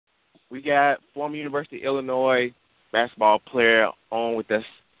we got former University of Illinois basketball player on with us,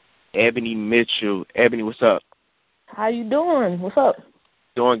 Eboni Mitchell. Eboni, what's up? How you doing? What's up?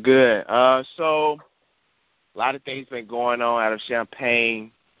 Doing good. So a lot of things been going on out of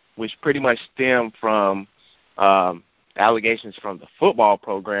Champaign, which pretty much stem from allegations from the football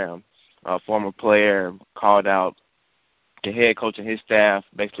program. A former player called out the head coach and his staff,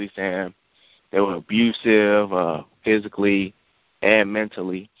 basically saying they were abusive physically and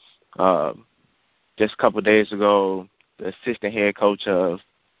mentally. Just a couple of days ago, the assistant head coach of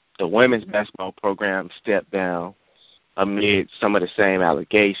the women's basketball program stepped down amid some of the same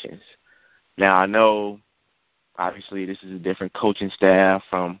allegations. Now, I know, obviously, this is a different coaching staff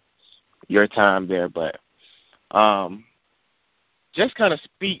from your time there, but just kind of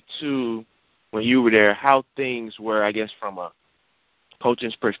speak to when you were there, how things were, I guess, from a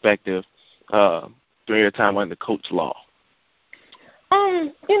coaching's perspective during your time under coach law.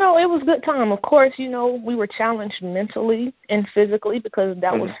 It was a good time. Of course, we were challenged mentally and physically because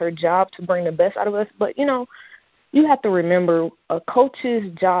that was her job to bring the best out of us. But, you have to remember a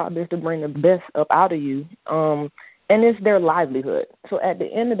coach's job is to bring the best up out of you, and it's their livelihood. So at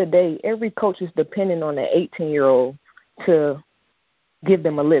the end of the day, every coach is dependent on the 18-year-old to give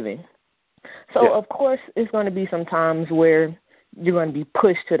them a living. So, Of course, it's going to be some times where you're going to be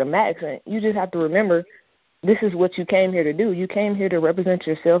pushed to the max, and you just have to remember this is what you came here to do. You came here to represent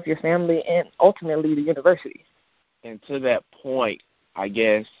yourself, your family, and ultimately the university. And to that point, I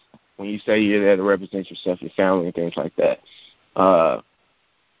guess, when you say you're there to represent yourself, your family, and things like that,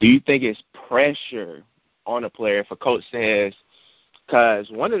 do you think it's pressure on a player if a coach says,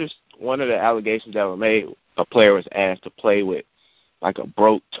 because one of the allegations that were made, a player was asked to play with like a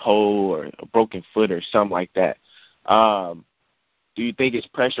broke toe or a broken foot or something like that. Do you think it's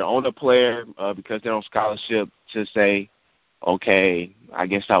pressure on the player because they're on scholarship to say, okay, I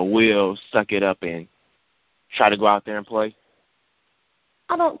guess I will suck it up and try to go out there and play?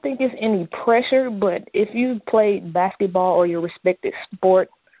 I don't think it's any pressure, but if you played basketball or your respected sport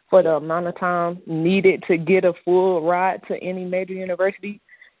for the amount of time needed to get a full ride to any major university,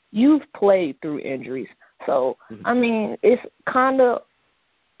 you've played through injuries. So, it's kind of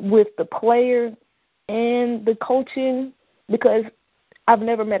with the player and the coaching, because I've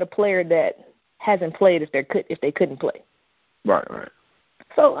never met a player that hasn't played if they couldn't play. Right.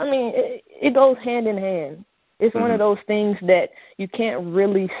 So, it goes hand in hand. It's one of those things that you can't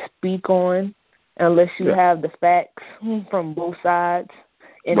really speak on unless you have the facts from both sides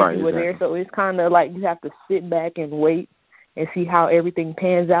and if you were there. So it's kind of like you have to sit back and wait and see how everything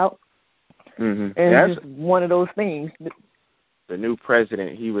pans out. And it's just one of those things. The new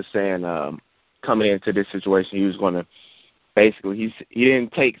president, he was saying coming into this situation, he was going to basically, he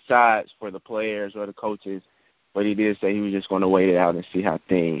didn't take sides for the players or the coaches, but he did say he was just going to wait it out and see how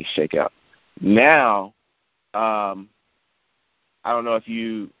things shake out. Now, I don't know if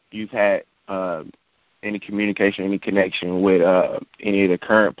you've had any communication, any connection with any of the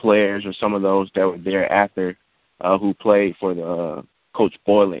current players or some of those that were there after who played for the Coach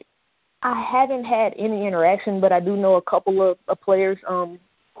Boylan. I haven't had any interaction, but I do know a couple of players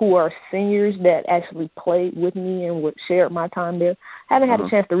who are seniors that actually played with me and shared my time there. Haven't had a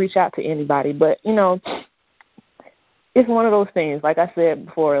chance to reach out to anybody, but, it's one of those things, like I said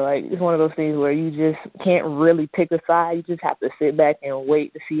before, it's one of those things where you just can't really pick a side. You just have to sit back and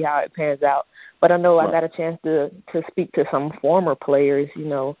wait to see how it pans out. But I know I got a chance to speak to some former players,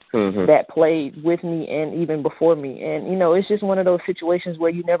 that played with me and even before me. And, it's just one of those situations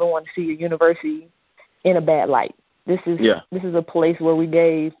where you never want to see your university in a bad light. This is a place where we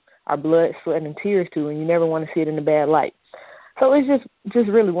gave our blood, sweat, and tears to, and you never want to see it in a bad light. So it's just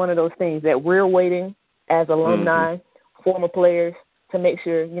really one of those things that we're waiting as alumni, former players, to make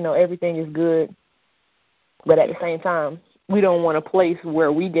sure, everything is good. But at the same time, we don't want a place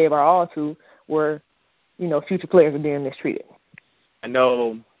where we gave our all to where, future players are being mistreated. I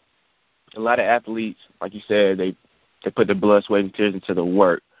know a lot of athletes, like you said, they put their blood, sweat, and tears into the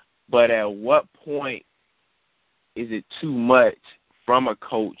work. But at what point is it too much from a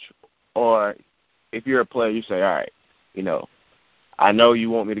coach? Or if you're a player, you say, all right, I know you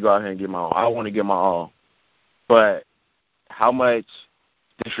want me to go out here and give my all. I want to give my all. But how much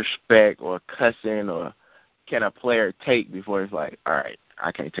disrespect or cussing or can a player take before it's like, all right,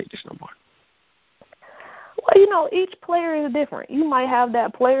 I can't take this no more? Well, each player is different. You might have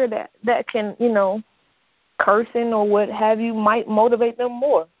that player that can, cursing or what have you might motivate them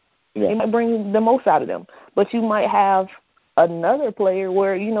more. Yeah. It might bring the most out of them. But you might have another player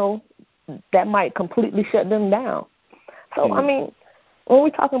where, that might completely shut them down. So, when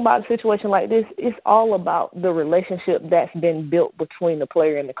we're talking about a situation like this, it's all about the relationship that's been built between the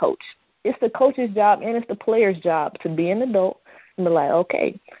player and the coach. it's the coach's job and it's the player's job to be an adult and be like,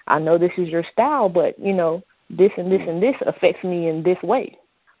 okay, I know this is your style, but, you know, this and this and this affects me in this way.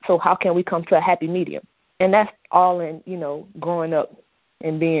 So how can we come to a happy medium? And that's all in, you know, growing up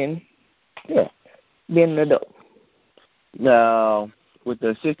and being an adult. Now, with the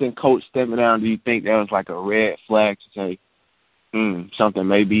assistant coach stepping down, do you think that was like a red flag to say, something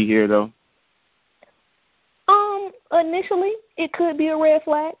may be here, though? Initially, it could be a red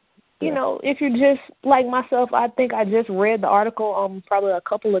flag. You know, if you're just like myself, I think I just read the article probably a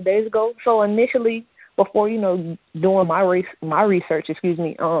couple of days ago. So initially, before, you know, doing my research,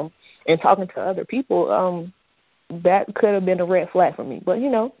 and talking to other people, that could have been a red flag for me. But, you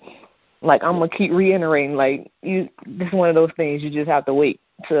know, like I'm going to keep reiterating, like, this is one of those things you just have to wait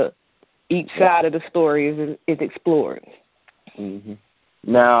till each side of the story is explored. Mm-hmm.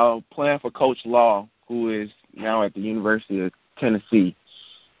 Now, playing for Coach Law, who is now at the University of Tennessee,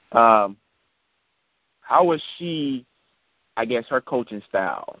 how was she, I guess, her coaching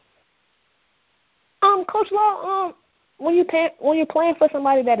style? Coach Law, when you're playing for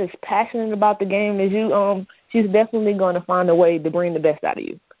somebody that is passionate about the game, she's definitely going to find a way to bring the best out of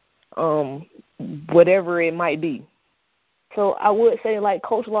you, whatever it might be. So I would say, like,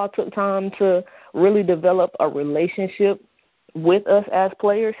 Coach Law took time to really develop a relationship with us as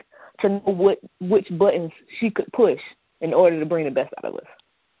players to know which buttons she could push in order to bring the best out of us.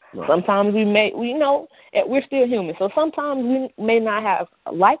 Right. Sometimes we're still human, so sometimes we may not have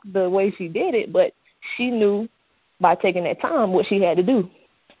liked the way she did it, but she knew by taking that time what she had to do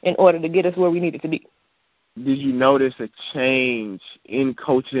in order to get us where we needed to be. Did you notice a change in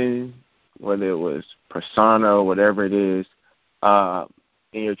coaching, whether it was persona or whatever it is,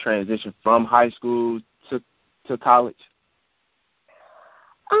 in your transition from high school to college?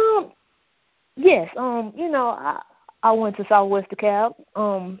 Yes. I went to Southwest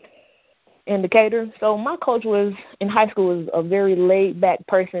DeKalb in Decatur. So my coach in high school was a very laid-back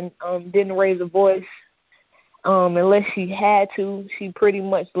person, didn't raise a voice unless she had to. She pretty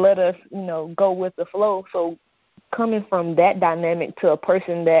much let us, go with the flow. So coming from that dynamic to a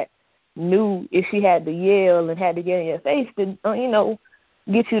person that knew if she had to yell and had to get in your face to,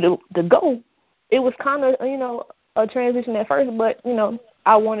 get you to go, it was kind of, a transition at first, but,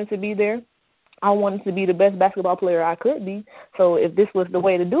 I wanted to be there. I wanted to be the best basketball player I could be. So if this was the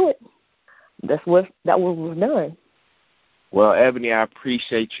way to do it, that was done. Well, Eboni, I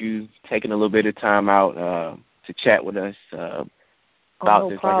appreciate you taking a little bit of time out to chat with us about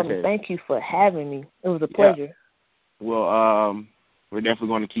this. No problem. Like Thank you for having me. It was a pleasure. Yeah. Well, we're definitely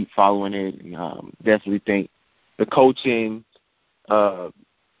going to keep following it, and definitely think the coaching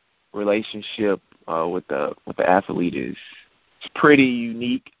relationship with the athlete is pretty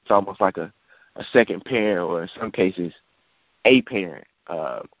unique. It's almost like a second parent, or in some cases, a parent.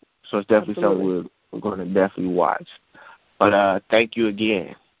 So it's definitely something we're going to definitely watch. But thank you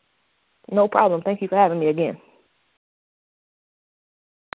again. No problem. Thank you for having me again.